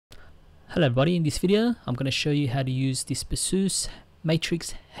Hello everybody, in this video I'm going to show you how to use this Baseus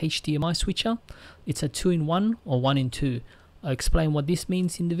Matrix HDMI switcher. It's a 2-in-1 or 1-in-2. I'll explain what this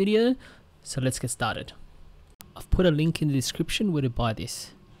means in the video, so let's get started. I've put a link in the description where to buy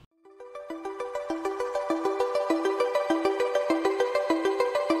this.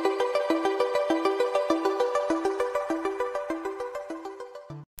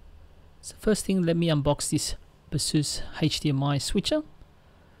 So first thing, let me unbox this Baseus HDMI switcher.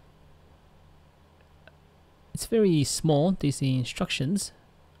 It's very small. These are the instructions.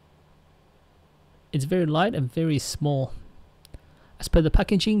 It's very light and very small. As per the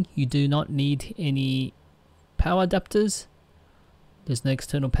packaging, you do not need any power adapters. There's no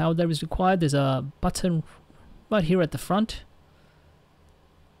external power that is required. There's a button right here at the front,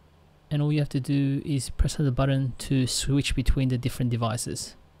 and all you have to do is press the button to switch between the different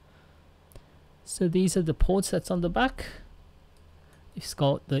devices. So these are the ports that's on the back. It's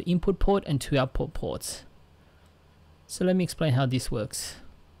got the input port and 2 output ports. So let me explain how this works.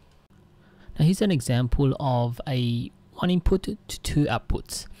 Now here's an example of a 1 input to 2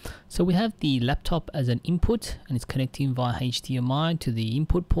 outputs. So we have the laptop as an input and it's connecting via HDMI to the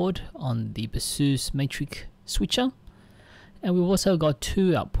input port on the Baseus Matrix switcher. And we've also got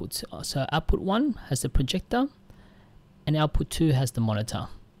 2 outputs. So output 1 has the projector and output 2 has the monitor.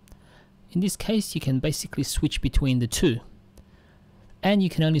 In this case, you can basically switch between the 2. And you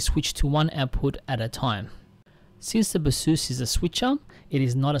can only switch to 1 output at a time. Since the Baseus is a switcher, it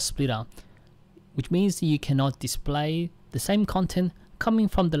is not a splitter, which means that you cannot display the same content coming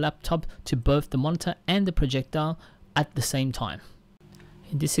from the laptop to both the monitor and the projector at the same time.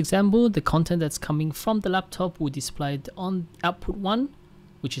 In this example, the content that's coming from the laptop will be displayed on output 1,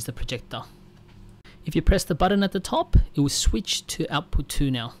 which is the projector. If you press the button at the top, it will switch to output 2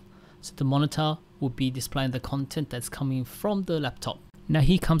 now. So the monitor will be displaying the content that's coming from the laptop. Now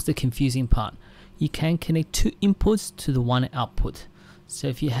here comes the confusing part. You can connect 2 inputs to the 1 output. So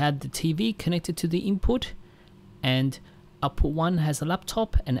if you had the TV connected to the input and output 1 has a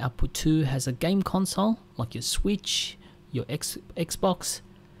laptop and output 2 has a game console like your Switch, your Xbox,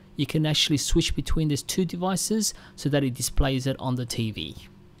 you can actually switch between these 2 devices so that it displays it on the TV.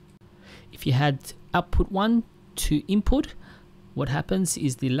 If you had output 1 to input, what happens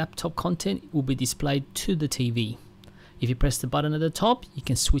is the laptop content will be displayed to the TV. If you press the button at the top, you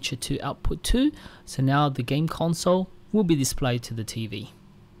can switch it to output 2, so now the game console will be displayed to the TV.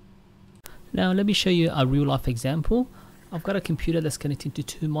 Now let me show you a real life example. I've got a computer that's connected to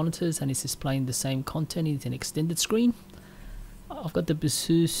 2 monitors and it's displaying the same content in an extended screen. I've got the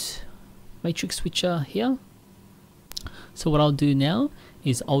Baseus Matrix switcher here. So what I'll do now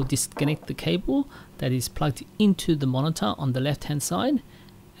is I'll disconnect the cable that is plugged into the monitor on the left hand side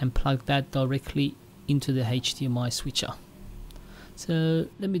and plug that directly into the HDMI switcher. So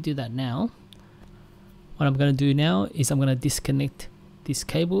let me do that now. What I'm going to do now is I'm going to disconnect this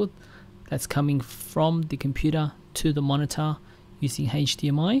cable that's coming from the computer to the monitor using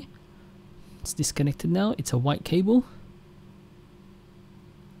HDMI. It's disconnected now. It's a white cable.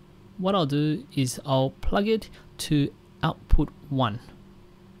 What I'll do is I'll plug it to output 1.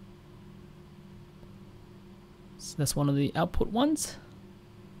 So that's one of the output ones.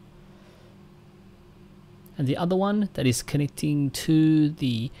 And the other one that is connecting to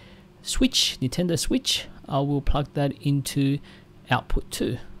the Switch, Nintendo Switch, I will plug that into output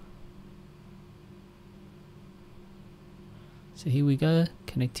 2. So here we go,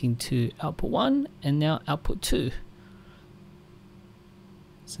 connecting to output 1 and now output 2.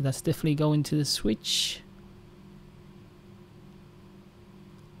 So that's definitely going to the Switch.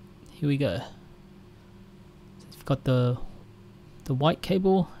 Here we go. So you've got the white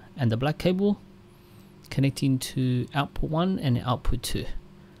cable and the black cable connecting to output 1 and output 2.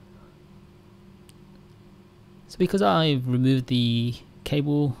 So because I've removed the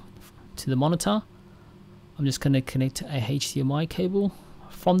cable to the monitor, I'm just going to connect a HDMI cable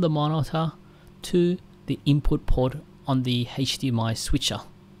from the monitor to the input port on the HDMI switcher.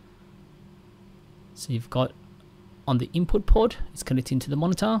 So you've got on the input port, it's connecting to the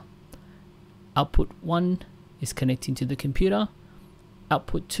monitor, output 1 is connecting to the computer,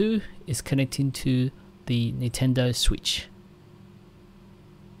 output 2 is connecting to the Nintendo Switch.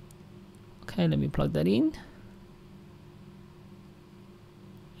 Okay, let me plug that in.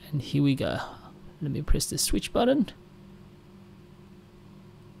 And here we go. Let me press the switch button.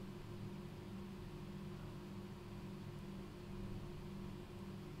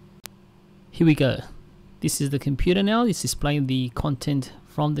 Here we go. This is the computer now. It's displaying the content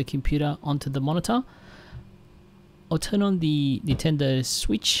from the computer onto the monitor. I'll turn on the Nintendo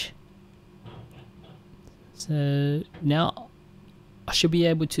Switch. So now I should be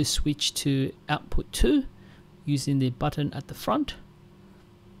able to switch to output 2 using the button at the front.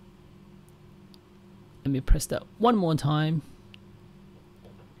 Let me press that one more time.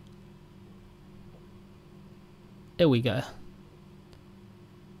 There we go.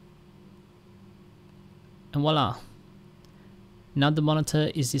 And voila. Now the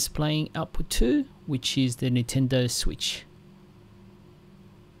monitor is displaying output 2, which is the Nintendo Switch.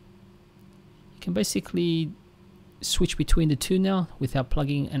 You can basically switch between the two now without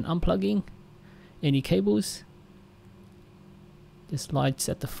plugging and unplugging any cables. There's lights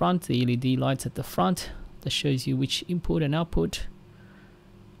at the front, the LED lights at the front that shows you which input and output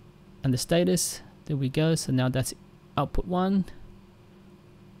and the status. There we go. So now that's output 1.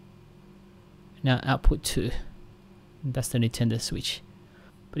 Now output 2. And that's the Nintendo Switch.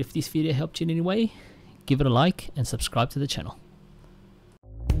 But if this video helped you in any way, give it a like and subscribe to the channel.